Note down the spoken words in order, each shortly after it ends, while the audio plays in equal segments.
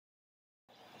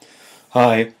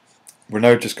Hi, we're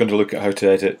now just going to look at how to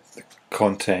edit the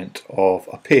content of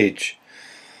a page.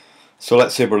 So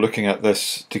let's say we're looking at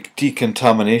this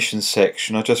decontamination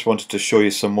section. I just wanted to show you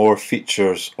some more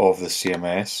features of the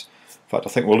CMS. In fact, I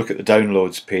think we'll look at the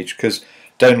downloads page, because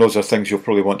downloads are things you'll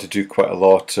probably want to do quite a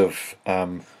lot of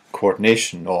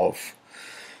coordination of.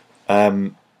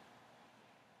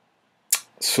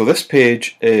 So this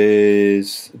page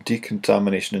is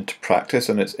Decontamination into Practice,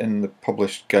 and it's in the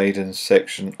published guidance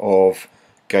section of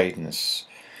guidance.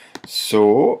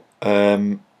 So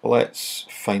let's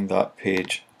find that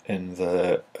page in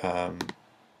the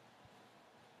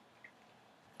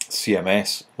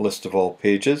CMS list of all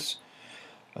pages.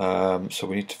 So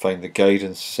we need to find the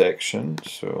guidance section,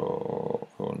 so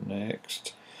go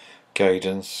next,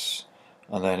 guidance,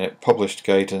 and then it published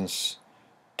guidance,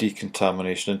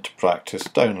 Decontamination into Practice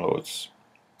downloads.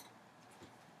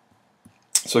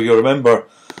 So you'll remember,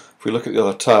 if we look at the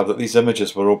other tab, that these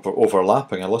images were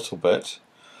overlapping a little bit.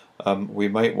 We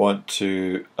might want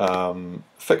to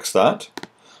fix that.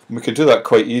 And we can do that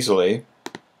quite easily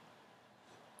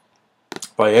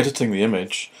by editing the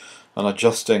image and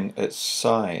adjusting its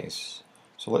size.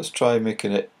 So let's try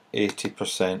making it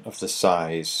 80% of the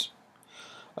size.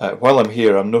 While I'm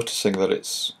here, I'm noticing that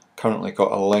it's currently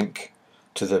got a link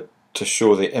to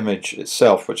show the image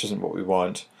itself, which isn't what we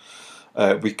want.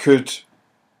 We could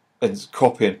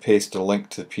copy and paste a link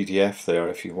to the PDF there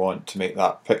if you want to make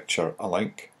that picture a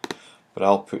link, but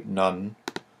I'll put none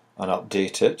and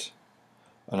update it,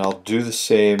 and I'll do the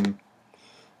same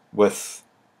with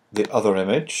the other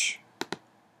image.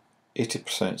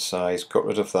 80% size, got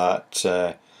rid of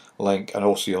that link, and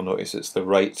also you'll notice it's the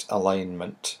right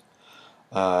alignment,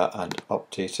 and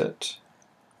update it,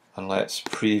 and let's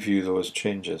preview those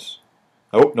changes.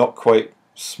 Oh, not quite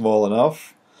small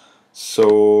enough,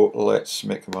 so let's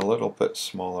make them a little bit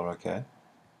smaller again.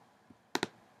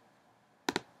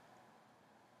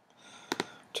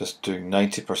 Just doing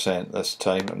 90% this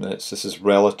time, and this is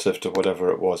relative to whatever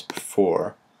it was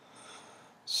before.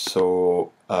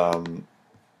 So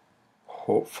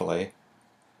hopefully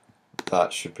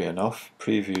that should be enough.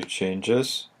 Preview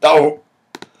changes. Oh!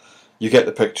 You get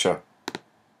the picture.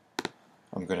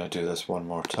 I'm going to do this one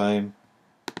more time.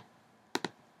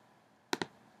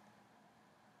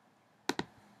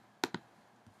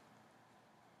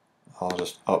 I'll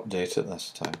just update it this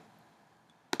time.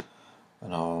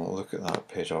 And I'll look at that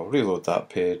page. I'll reload that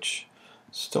page.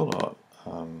 Still not.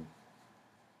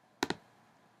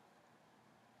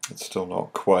 It's still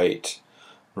not quite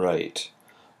right.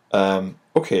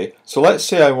 Okay, so let's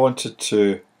say I wanted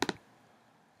to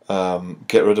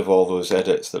get rid of all those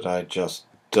edits that I just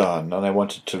done, and I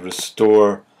wanted to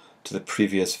restore to the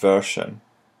previous version.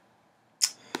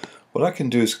 What I can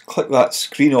do is click that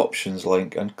screen options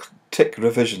link and tick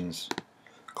revisions.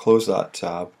 Close that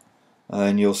tab, and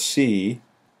then you'll see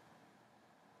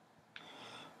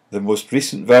the most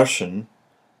recent version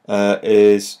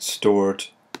is stored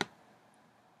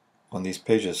on these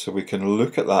pages, so we can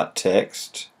look at that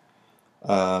text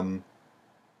and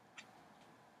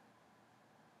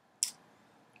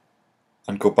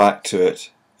go back to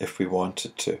it if we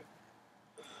wanted to.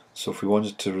 So if we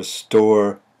wanted to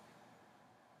restore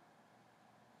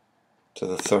to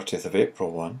the 30th of April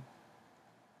one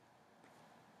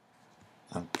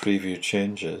and preview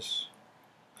changes,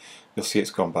 you'll see it's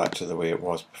gone back to the way it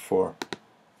was before.